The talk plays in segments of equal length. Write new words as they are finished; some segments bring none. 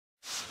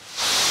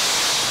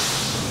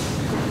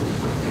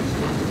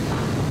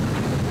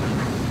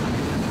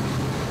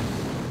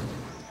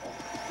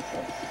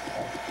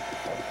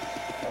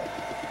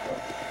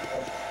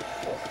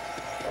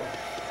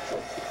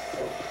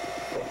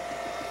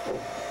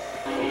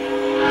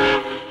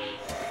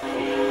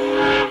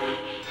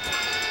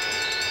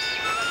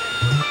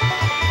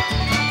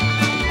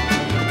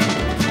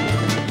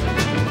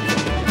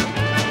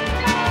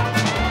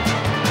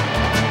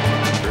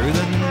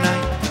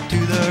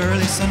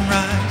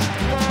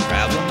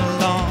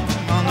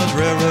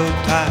railroad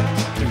ties,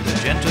 through the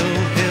gentle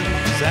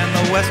hills and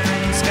the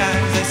western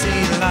skies, I see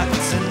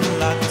lots and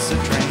lots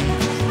of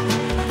trains.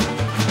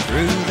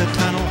 Through the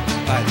tunnels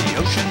by the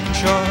ocean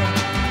shore,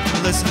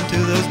 listen to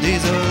those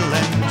diesel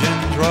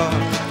engines roar.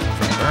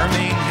 From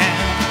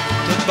Birmingham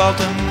to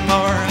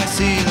Baltimore, I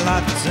see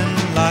lots and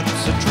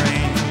lots of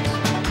trains.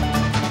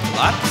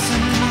 Lots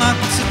and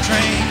lots of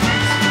trains,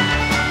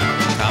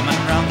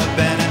 coming round the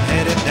bend and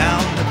headed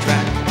down the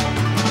track.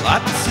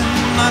 Lots and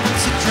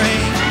lots of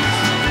trains,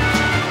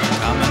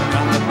 coming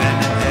round the bend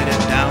and headed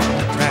down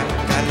the track.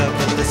 I love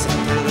to listen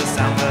to the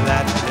sound of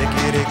that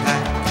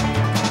clickety-clack.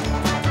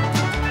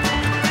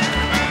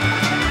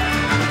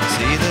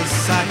 See the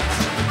sights,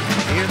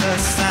 hear the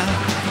sound,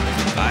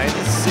 by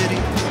the city,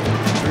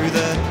 through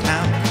the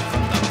town.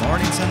 From the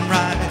morning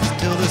sunrise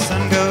till the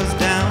sun goes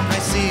down, I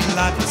see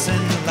lots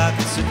and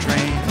lots of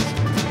trains.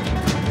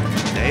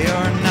 Day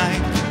or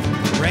night,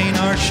 rain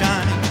or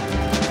shine,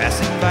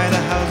 passing by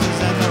the houses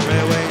and the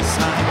railway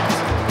signs.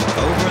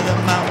 Over the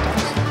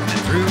mountains and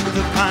through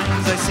the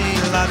pines, I see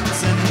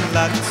lots and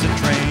lots of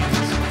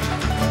trains.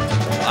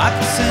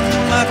 Lots and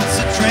lots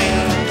of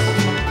trains,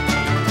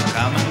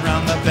 coming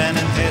round the bend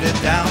and headed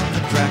down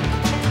the track.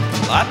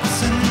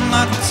 Lots and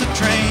lots of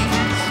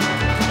trains,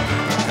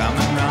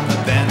 coming round the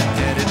bend and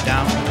headed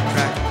down the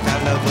track. I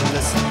love to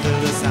listen to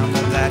the sound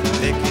of that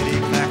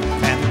clickety-clack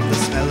and the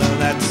smell of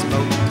that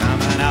smoke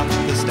coming out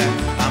the stack.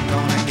 I'm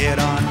gonna get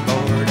on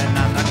board and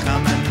I'm not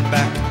coming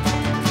back.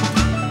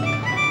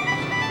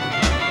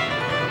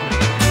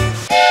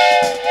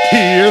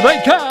 Here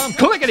they come,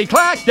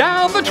 clickety-clack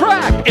down the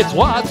track. It's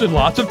lots and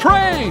lots of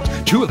trains.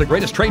 2 of the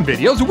greatest train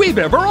videos we've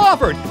ever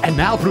offered. And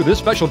now through this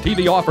special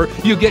TV offer,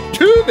 you get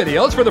 2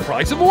 videos for the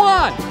price of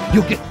 1.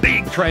 You'll get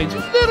big trains,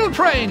 little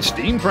trains,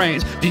 steam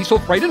trains, diesel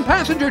freight and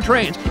passenger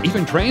trains,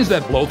 even trains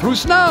that blow through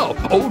snow,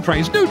 old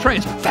trains, new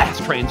trains,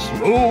 fast trains,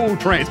 slow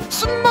trains,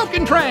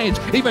 smoking trains,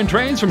 even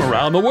trains from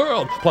around the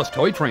world, plus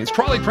toy trains,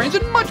 trolley trains,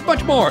 and much,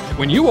 much more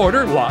when you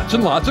order lots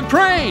and lots of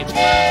trains.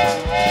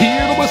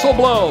 Hear the whistle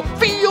blow,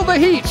 feel the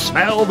heat,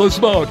 smell the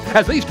smoke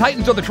as these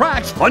titans of the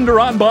tracks thunder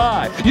on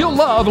by. You'll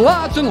love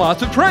lots and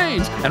lots of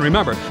trains. And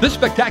remember, this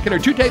spectacular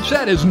 2-tape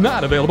set is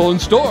not available in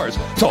stores.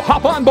 So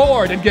hop on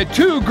board and get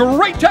 2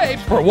 great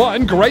tapes for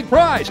 1 great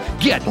price.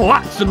 Get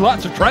lots and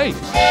lots of trains.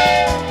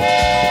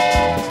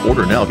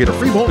 Order now, get a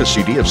free bonus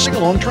CD of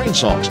sing-along train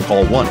songs.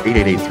 Call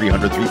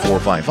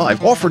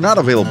 1-888-300-3455. Offer not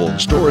available in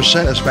stores,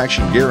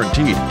 satisfaction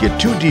guaranteed. Get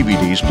 2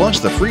 DVDs plus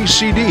the free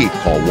CD.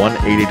 Call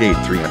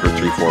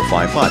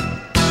 1-888-300-3455.